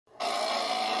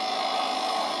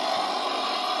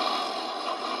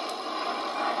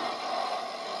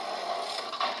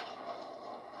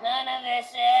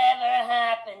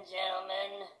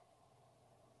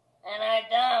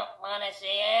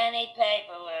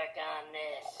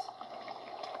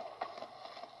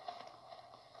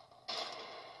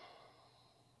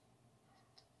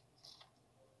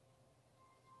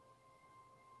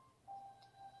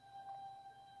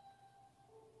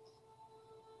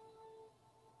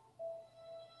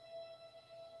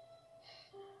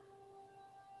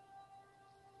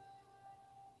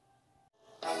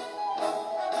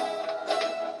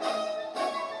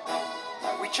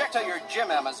checked out your gym,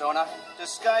 Amazona.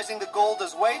 Disguising the gold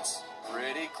as weights?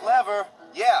 Pretty clever.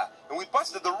 Yeah, and we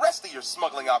busted the rest of your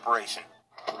smuggling operation.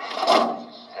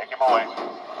 Take him away.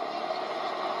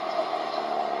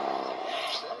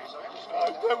 I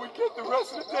bet we get the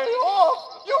rest of the day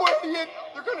off. You idiot!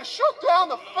 They're gonna shut down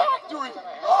the factory.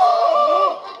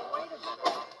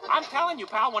 I'm telling you,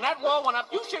 pal, when that wall went up,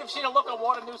 you should have seen a look on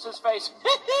Waternoose's face.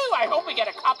 I hope we get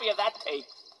a copy of that tape.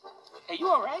 Hey, you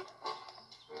all right?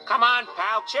 Come on,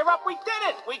 pal, cheer up. We did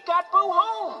it. We got Boo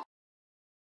home.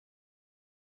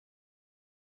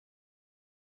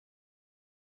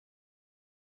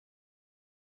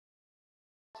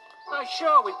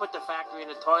 Sure, we put the factory in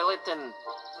the toilet, and,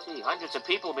 gee, hundreds of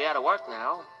people will be out of work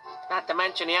now. Not to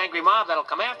mention the angry mob that'll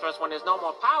come after us when there's no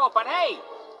more power, but hey,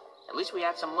 at least we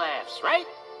had some laughs, right?